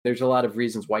There's a lot of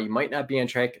reasons why you might not be on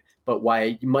track, but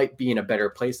why you might be in a better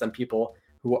place than people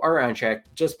who are on track,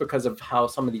 just because of how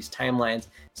some of these timelines,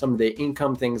 some of the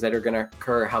income things that are going to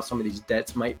occur, how some of these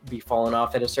debts might be falling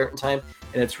off at a certain time.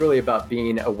 And it's really about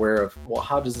being aware of, well,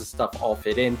 how does this stuff all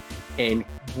fit in? And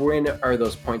when are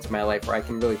those points in my life where I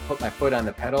can really put my foot on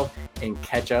the pedal and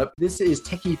catch up? This is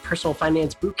Techie Personal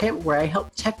Finance Bootcamp, where I help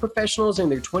tech professionals in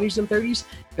their 20s and 30s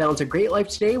balance a great life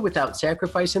today without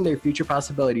sacrificing their future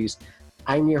possibilities.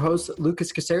 I'm your host,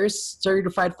 Lucas Caceres,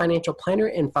 certified financial planner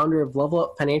and founder of Level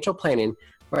Up Financial Planning,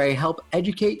 where I help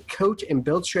educate, coach, and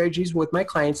build strategies with my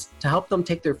clients to help them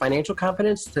take their financial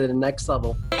confidence to the next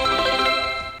level.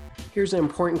 Here's an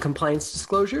important compliance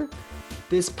disclosure.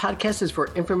 This podcast is for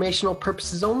informational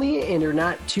purposes only and are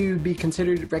not to be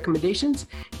considered recommendations.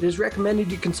 It is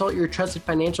recommended you consult your trusted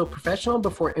financial professional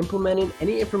before implementing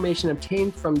any information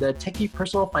obtained from the Techie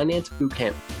Personal Finance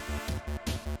Bootcamp.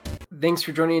 Thanks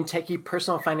for joining Techie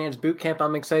Personal Finance Bootcamp.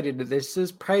 I'm excited. This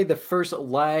is probably the first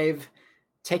live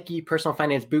Techie Personal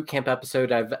Finance Bootcamp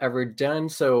episode I've ever done.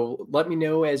 So let me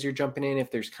know as you're jumping in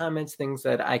if there's comments, things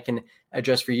that I can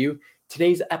address for you.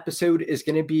 Today's episode is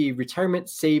going to be retirement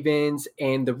savings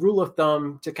and the rule of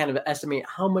thumb to kind of estimate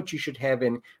how much you should have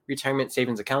in retirement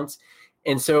savings accounts.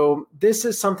 And so this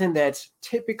is something that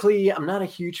typically I'm not a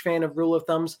huge fan of rule of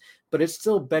thumbs, but it's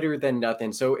still better than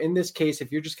nothing. So in this case,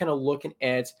 if you're just kind of looking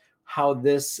at how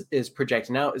this is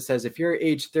projecting out, it says if you're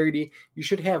age 30, you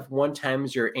should have 1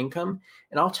 times your income.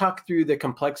 And I'll talk through the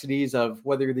complexities of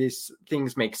whether these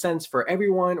things make sense for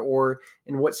everyone or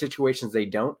in what situations they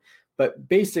don't. But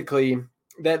basically,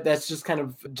 that's just kind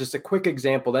of just a quick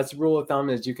example. That's the rule of thumb,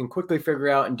 is you can quickly figure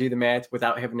out and do the math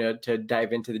without having to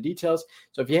dive into the details.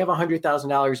 So if you have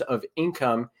 $100,000 of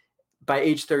income, by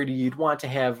age 30, you'd want to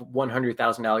have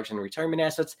 $100,000 in retirement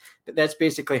assets. That's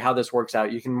basically how this works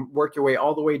out. You can work your way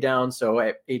all the way down. So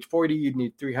at age 40, you'd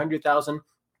need $300,000.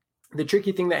 The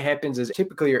tricky thing that happens is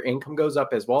typically your income goes up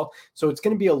as well. So it's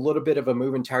going to be a little bit of a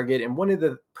moving target. And one of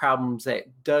the problems that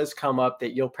does come up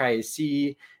that you'll probably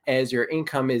see as your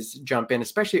income is jumping,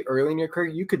 especially early in your career,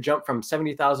 you could jump from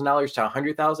 $70,000 to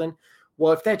 $100,000.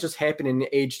 Well, if that just happened in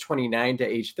age 29 to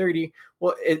age 30,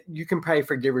 well, you can probably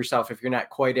forgive yourself if you're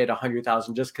not quite at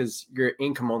 100,000 just because your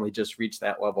income only just reached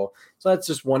that level. So that's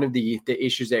just one of the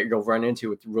issues that you'll run into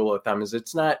with the rule of thumb, is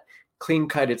it's not clean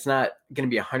cut. It's not going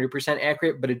to be 100%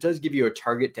 accurate, but it does give you a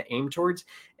target to aim towards.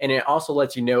 And it also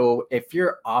lets you know if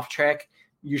you're off track,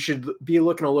 you should be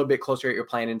looking a little bit closer at your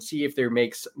plan and see if there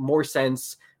makes more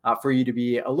sense for you to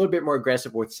be a little bit more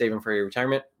aggressive with saving for your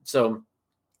retirement. So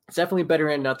it's definitely better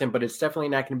than nothing, but it's definitely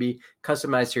not going to be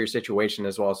customized to your situation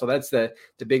as well. So that's the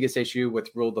biggest issue with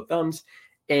rule of thumbs.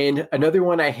 And another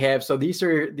one I have, so these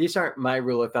aren't my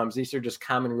rule of thumbs. These are just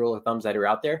common rule of thumbs that are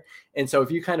out there. And so if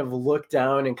you kind of look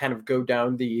down and kind of go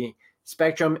down the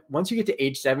spectrum, once you get to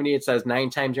age 70, it says 9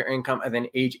 times your income, and then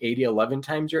age 80, 11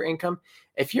 times your income.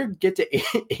 If you get to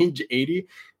age 80,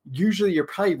 usually you're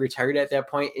probably retired at that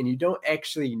point, and you don't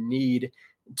actually need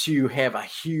to have a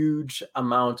huge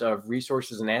amount of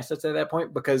resources and assets at that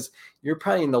point, because you're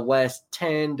probably in the last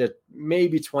 10 to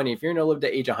maybe 20. If you're going to live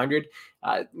to age 100,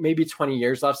 maybe 20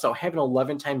 years left. So having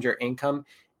 11 times your income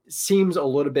seems a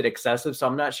little bit excessive. So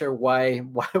I'm not sure why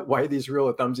these rule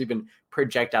of thumbs even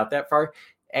project out that far.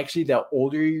 Actually, the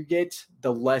older you get,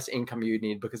 the less income you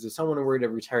need, because if someone were to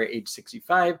retire at age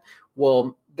 65,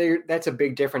 well, that's a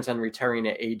big difference on retiring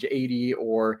at age 80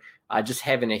 or just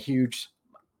having a huge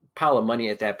pile of money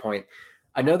at that point.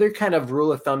 Another kind of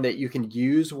rule of thumb that you can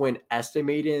use when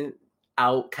estimating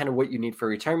out kind of what you need for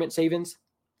retirement savings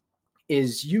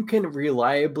is you can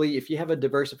reliably, if you have a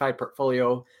diversified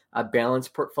portfolio, a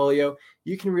balanced portfolio,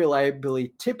 you can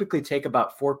reliably typically take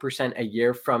about 4% a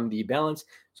year from the balance.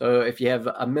 So if you have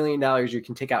 $1 million, you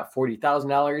can take out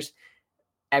 $40,000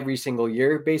 every single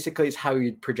year, basically, is how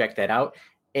you'd project that out.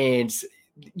 And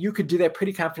you could do that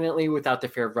pretty confidently without the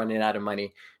fear of running out of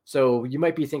money. So you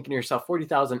might be thinking to yourself,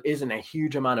 40,000 isn't a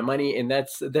huge amount of money. And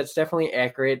that's definitely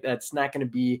accurate. That's not going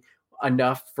to be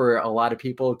enough for a lot of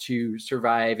people to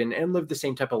survive and live the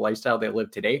same type of lifestyle they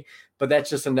live today. But that's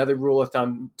just another rule of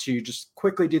thumb to just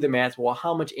quickly do the math. Well,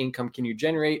 how much income can you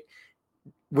generate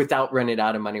without running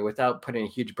out of money, without putting a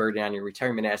huge burden on your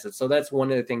retirement assets? So that's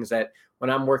one of the things that when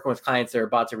I'm working with clients that are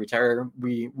about to retire,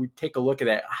 we take a look at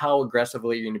that, how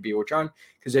aggressively you're going to be withdrawing.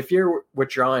 Because if you're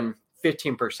withdrawing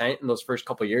 15% in those first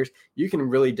couple of years, you can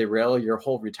really derail your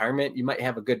whole retirement. You might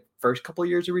have a good first couple of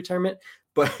years of retirement,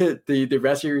 but the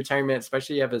rest of your retirement,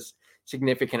 especially if you have a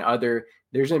significant other,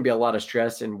 there's going to be a lot of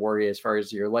stress and worry as far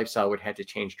as your lifestyle would have to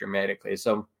change dramatically.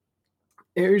 So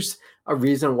there's a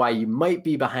reason why you might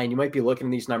be behind. You might be looking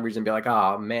at these numbers and be like,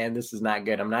 oh man, this is not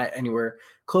good. I'm not anywhere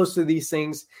close to these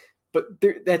things. But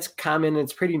that's common.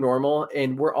 It's pretty normal.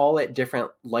 And we're all at different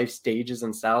life stages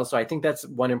and styles. So I think that's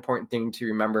one important thing to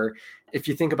remember. If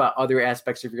you think about other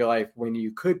aspects of your life, when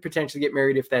you could potentially get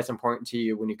married, if that's important to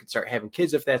you, when you could start having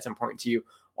kids, if that's important to you,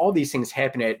 all these things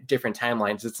happen at different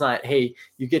timelines. It's not, hey,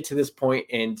 you get to this point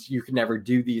and you can never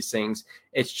do these things.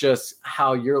 It's just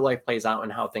how your life plays out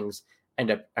and how things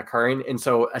end up occurring. And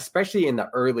so, especially in the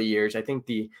early years, I think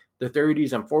the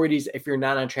 30s and 40s, if you're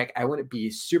not on track, I wouldn't be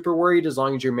super worried as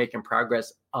long as you're making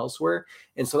progress elsewhere.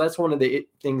 And so that's one of the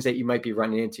things that you might be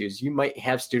running into is you might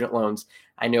have student loans.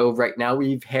 I know right now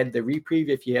we've had the reprieve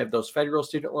if you have those federal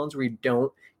student loans where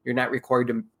you're not required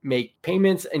to make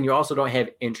payments, and you also don't have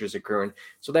interest accruing.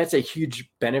 So that's a huge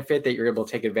benefit that you're able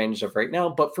to take advantage of right now.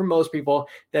 But for most people,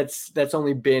 that's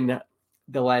only been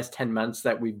the last 10 months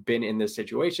that we've been in this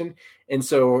situation. And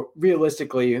so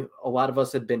realistically, a lot of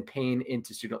us have been paying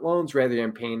into student loans rather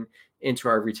than paying into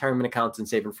our retirement accounts and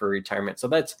saving for retirement. So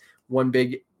that's one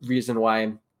big reason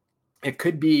why. It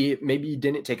could be maybe you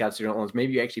didn't take out student loans.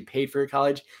 Maybe you actually paid for your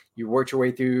college. You worked your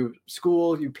way through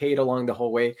school. You paid along the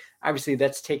whole way. Obviously,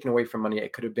 that's taken away from money.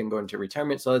 It could have been going to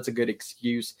retirement. So that's a good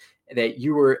excuse that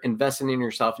you were investing in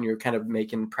yourself and you were kind of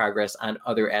making progress on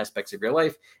other aspects of your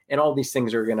life. And all these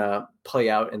things are going to play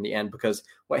out in the end, because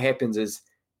what happens is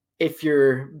if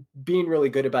you're being really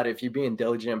good about it, if you're being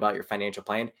diligent about your financial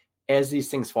plan, as these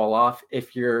things fall off,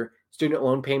 if your student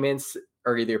loan payments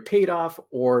are either paid off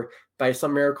or by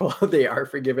some miracle they are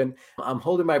forgiven, I'm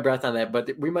holding my breath on that,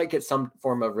 but we might get some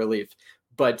form of relief.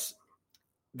 But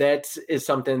that is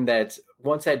something that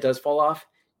once that does fall off,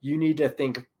 you need to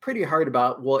think pretty hard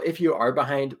about, well, if you are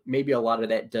behind, maybe a lot of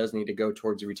that does need to go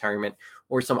towards retirement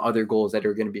or some other goals that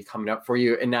are going to be coming up for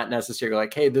you, and not necessarily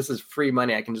like, hey, this is free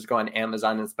money. I can just go on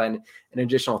Amazon and spend an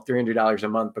additional $300 a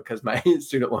month because my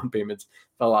student loan payments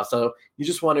fell off. So you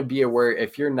just want to be aware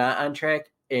if you're not on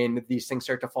track and these things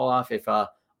start to fall off, if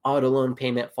auto loan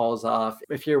payment falls off,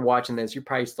 if you're watching this, you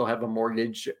probably still have a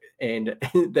mortgage, and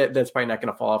that's probably not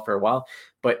going to fall off for a while.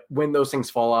 But when those things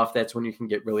fall off, that's when you can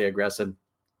get really aggressive.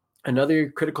 Another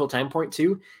critical time point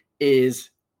too is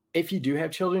if you do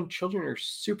have children are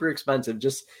super expensive.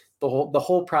 Just the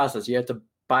whole process. You have to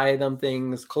buy them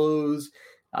things, clothes,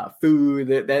 food,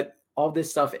 that all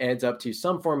this stuff adds up to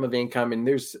some form of income. And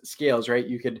there's scales, right?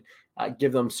 You could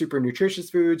give them super nutritious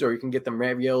foods, or you can get them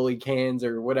ravioli cans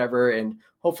or whatever. And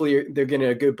hopefully they're getting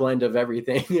a good blend of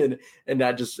everything and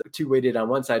not just too weighted on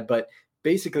one side. But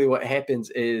basically what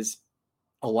happens is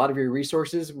a lot of your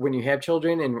resources when you have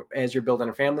children and as you're building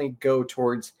a family go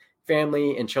towards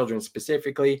family and children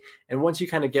specifically. And once you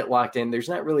kind of get locked in, there's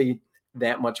not really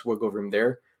that much wiggle room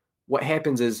there. What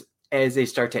happens is as they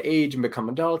start to age and become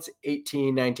adults,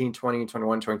 18, 19, 20,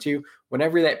 21, 22,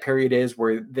 whenever that period is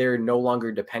where they're no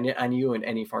longer dependent on you in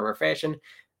any form or fashion,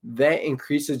 that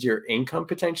increases your income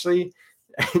potentially,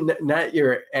 not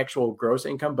your actual gross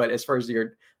income, but as far as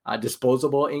your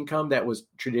disposable income that was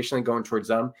traditionally going towards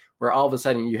them, where all of a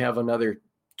sudden you have another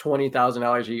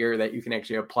 $20,000 a year that you can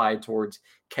actually apply towards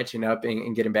catching up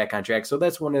and getting back on track. So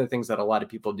that's one of the things that a lot of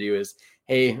people do is,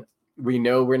 hey, we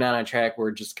know we're not on track.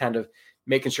 We're just kind of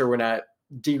making sure we're not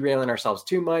derailing ourselves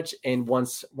too much. And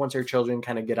once our children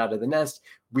kind of get out of the nest,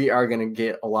 we are going to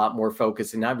get a lot more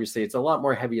focused. And obviously it's a lot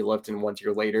more heavy lifting once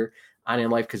you're later on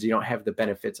in life because you don't have the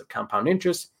benefits of compound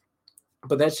interest.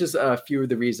 But that's just a few of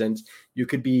the reasons. You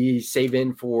could be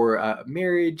saving for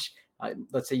marriage.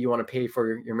 Let's say you want to pay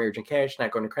for your marriage in cash,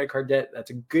 not going to credit card debt. That's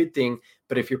a good thing.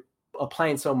 But if you're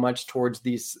applying so much towards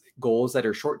these goals that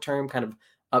are short-term, kind of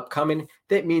upcoming,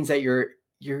 that means that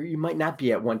you might not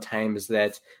be at one time as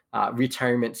that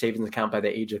retirement savings account by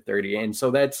the age of 30. And so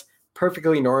that's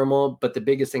perfectly normal. But the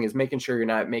biggest thing is making sure you're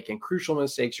not making crucial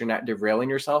mistakes, you're not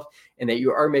derailing yourself, and that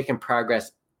you are making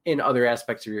progress in other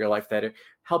aspects of your life that are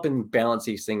helping balance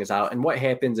these things out. And what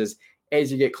happens is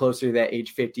as you get closer to that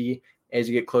age 50, as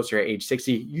you get closer to age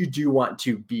 60, you do want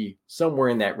to be somewhere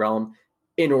in that realm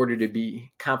in order to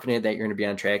be confident that you're going to be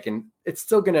on track. And it's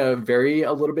still going to vary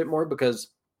a little bit more because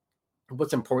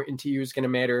what's important to you is going to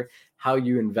matter. How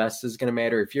you invest is going to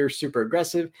matter. If you're super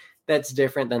aggressive, that's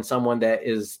different than someone that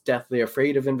is deathly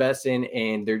afraid of investing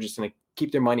and they're just going to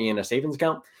keep their money in a savings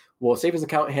account. Well, a savings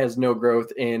account has no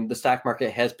growth and the stock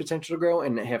market has potential to grow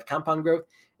and have compound growth.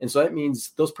 And so that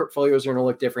means those portfolios are going to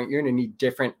look different. You're going to need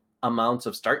different amounts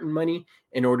of starting money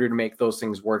in order to make those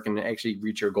things work and actually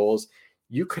reach your goals.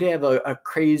 You could have a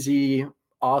crazy,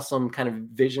 awesome kind of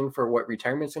vision for what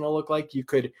retirement's going to look like. You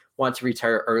could want to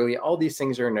retire early. All these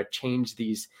things are going to change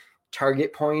these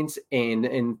target points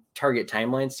and target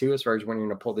timelines too, as far as when you're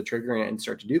going to pull the trigger and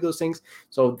start to do those things.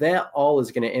 So that all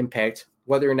is going to impact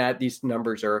whether or not these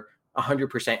numbers are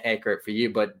 100% accurate for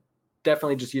you, but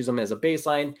definitely just use them as a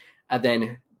baseline. And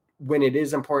then when it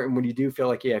is important, when you do feel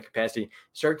like you have capacity,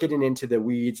 start getting into the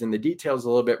weeds and the details a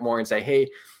little bit more and say, hey,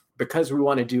 because we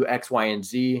want to do X, Y, and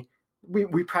Z,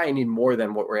 we probably need more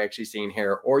than what we're actually seeing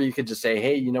here. Or you could just say,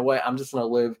 hey, you know what? I'm just going to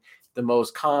live the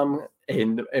most calm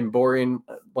and boring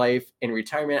life in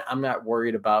retirement. I'm not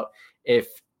worried about if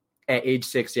at age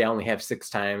 60, I only have 6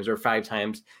 times or 5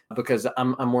 times, because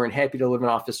I'm more than happy to live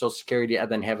off the Social Security and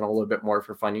then having a little bit more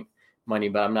for funny money,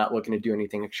 but I'm not looking to do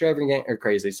anything extravagant or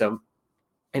crazy. So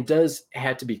it does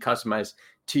have to be customized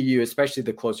to you, especially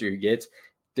the closer you get.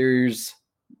 There's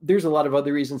a lot of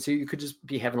other reasons too. You could just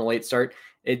be having a late start.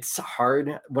 It's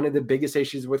hard. One of the biggest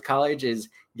issues with college is,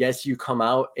 yes, you come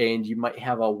out and you might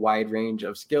have a wide range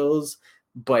of skills,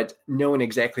 but knowing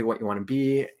exactly what you want to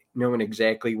be, knowing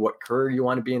exactly what career you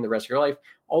want to be in the rest of your life,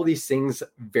 all these things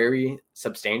vary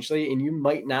substantially, and you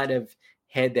might not have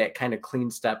had that kind of clean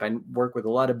step. I work with a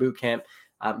lot of boot camp,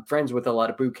 friends with a lot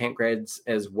of boot camp grads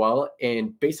as well,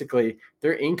 and basically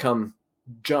their income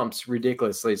jumps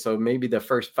ridiculously. So maybe the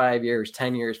first 5 years,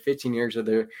 10 years, 15 years of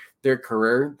their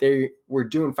career, they were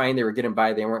doing fine. They were getting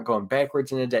by. They weren't going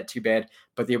backwards into debt too bad,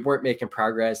 but they weren't making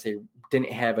progress. They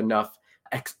didn't have enough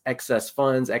excess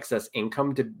funds, excess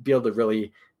income to be able to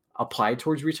really apply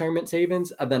towards retirement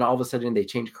savings. And then all of a sudden they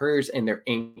change careers and their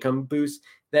income boosts.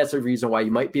 That's a reason why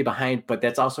you might be behind, but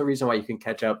that's also a reason why you can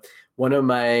catch up. One of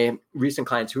my recent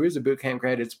clients who is a boot camp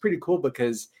grad, it's pretty cool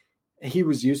because he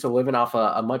was used to living off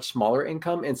a much smaller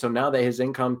income. And so now that his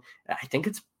income, I think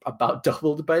it's about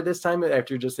doubled by this time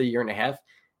after just a year and a half,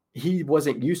 he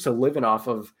wasn't used to living off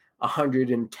of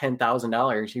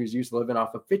 $110,000. He was used to living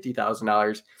off of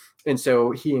 $50,000. And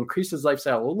so he increased his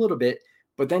lifestyle a little bit,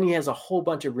 but then he has a whole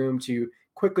bunch of room to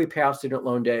quickly pay off student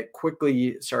loan debt,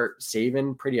 quickly start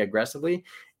saving pretty aggressively.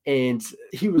 And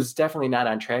he was definitely not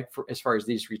on track for as far as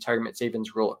these retirement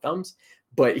savings rule of thumbs,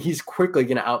 but he's quickly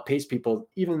going to outpace people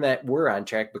even that were on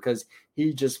track, because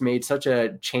he just made such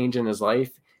a change in his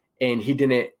life and he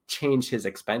didn't change his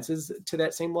expenses to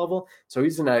that same level. So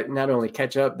he's going to not only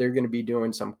catch up, they're going to be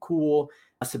doing some cool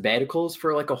sabbaticals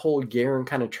for like a whole year and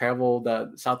kind of travel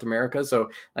the South America. So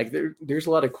like there's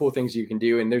a lot of cool things you can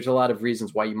do. And there's a lot of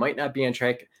reasons why you might not be on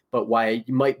track, but why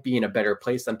you might be in a better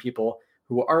place than people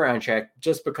who are on track,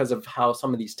 just because of how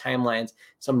some of these timelines,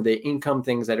 some of the income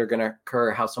things that are going to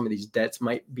occur, how some of these debts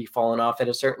might be falling off at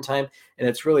a certain time. And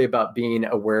it's really about being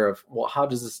aware of, well, how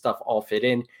does this stuff all fit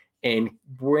in? And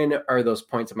when are those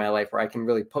points in my life where I can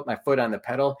really put my foot on the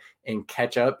pedal and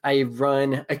catch up? I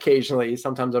run occasionally.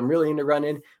 Sometimes I'm really into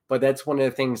running, but that's one of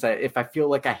the things that if I feel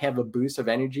like I have a boost of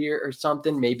energy or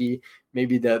something, maybe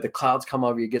the clouds come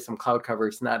over, you get some cloud cover,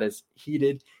 it's not as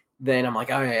heated, then I'm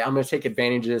like, all right, I'm going to take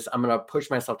advantage of this. I'm going to push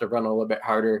myself to run a little bit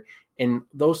harder. And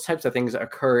those types of things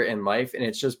occur in life. And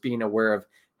it's just being aware of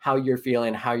how you're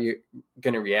feeling, how you're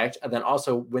going to react. And then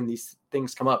also when these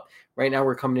things come up, right now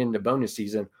we're coming into bonus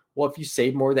season. Well, if you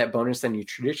save more of that bonus than you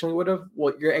traditionally would have,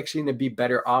 well, you're actually going to be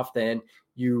better off than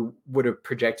you would have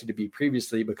projected to be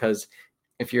previously, because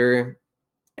if you're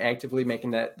actively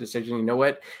making that decision, you know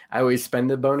what, I always spend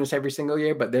the bonus every single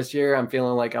year, but this year I'm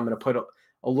feeling like I'm going to put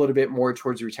a little bit more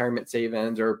towards retirement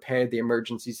savings or pay the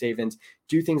emergency savings,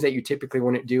 do things that you typically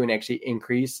wouldn't do, and actually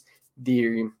increase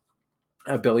the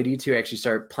ability to actually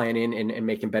start planning and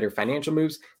making better financial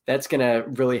moves. That's going to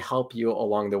really help you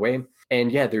along the way.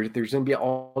 And yeah, there's going to be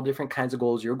all different kinds of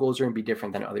goals. Your goals are going to be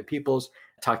different than other people's.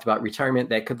 I talked about retirement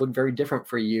that could look very different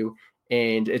for you.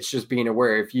 And it's just being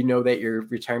aware. If you know that your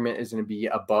retirement is going to be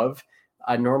above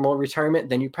a normal retirement,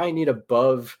 then you probably need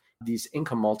above these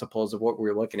income multiples of what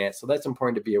we're looking at. So that's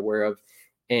important to be aware of.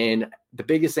 And the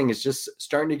biggest thing is just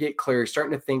starting to get clear,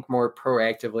 starting to think more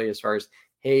proactively as far as,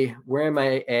 hey, where am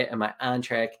I at? Am I on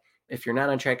track? If you're not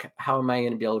on track, how am I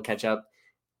going to be able to catch up?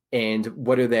 And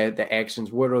what are the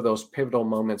actions? What are those pivotal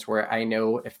moments where I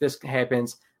know if this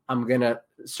happens, I'm going to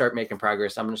start making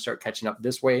progress. I'm going to start catching up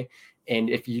this way. And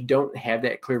if you don't have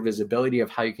that clear visibility of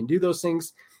how you can do those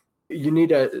things, you need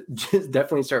to just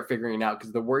definitely start figuring it out.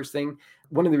 Because the worst thing,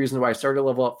 one of the reasons why I started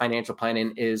Level Up Financial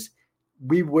Planning is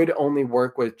we would only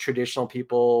work with traditional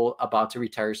people about to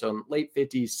retire. So in late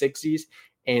 50s, 60s.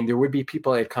 And there would be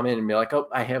people that come in and be like, oh,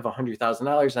 I have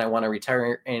 $100,000 and I want to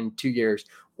retire in 2 years,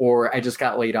 or I just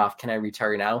got laid off. Can I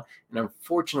retire now? And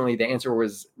unfortunately, the answer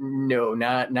was no,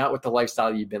 not with the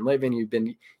lifestyle you've been living. You've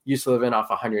been used to living off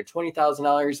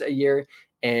 $120,000 a year.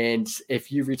 And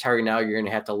if you retire now, you're going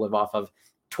to have to live off of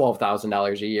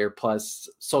 $12,000 a year plus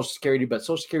Social Security, but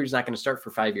Social Security is not going to start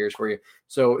for 5 years for you.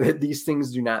 So these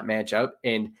things do not match up.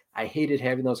 And I hated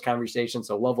having those conversations.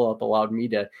 So Level Up allowed me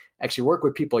to actually work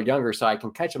with people younger so I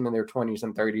can catch them in their 20s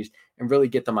and 30s and really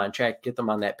get them on track, get them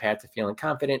on that path to feeling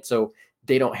confident. So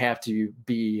they don't have to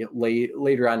be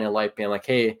later on in life being like,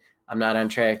 hey, I'm not on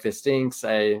track. This stinks.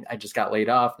 I just got laid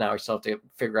off. Now I still have to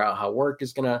figure out how work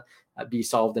is going to be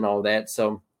solved and all that.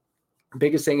 So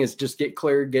biggest thing is just get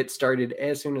clear, get started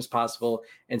as soon as possible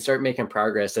and start making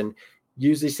progress and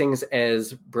use these things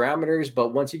as barometers.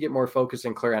 But once you get more focused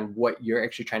and clear on what you're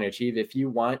actually trying to achieve, if you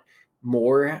want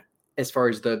more as far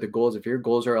as the goals, if your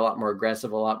goals are a lot more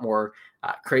aggressive, a lot more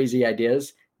crazy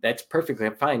ideas, that's perfectly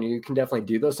fine. You can definitely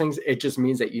do those things. It just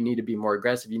means that you need to be more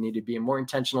aggressive. You need to be more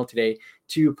intentional today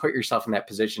to put yourself in that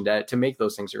position to make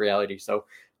those things a reality. So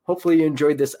hopefully you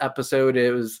enjoyed this episode.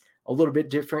 It was a little bit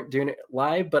different doing it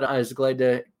live, but I was glad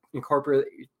to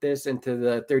incorporate this into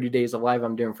the 30 days of live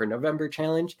I'm doing for November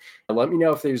challenge. Let me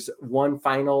know if there's one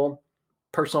final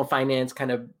personal finance kind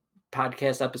of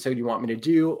podcast episode you want me to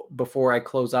do before I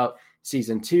close out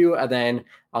season 2. And then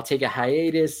I'll take a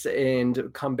hiatus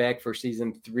and come back for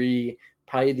season 3,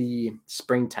 probably the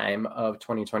springtime of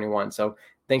 2021. So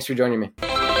thanks for joining me.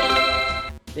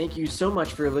 Thank you so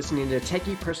much for listening to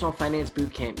Techie Personal Finance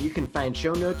Bootcamp. You can find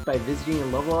show notes by visiting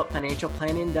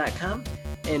levelupfinancialplanning.com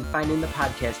and finding the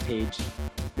podcast page.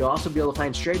 You'll also be able to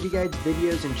find strategy guides,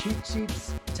 videos, and cheat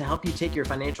sheets to help you take your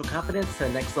financial confidence to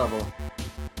the next level.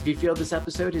 If you feel this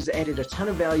episode has added a ton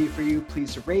of value for you,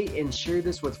 please rate and share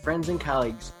this with friends and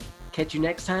colleagues. Catch you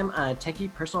next time on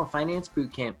Techie Personal Finance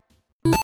Bootcamp.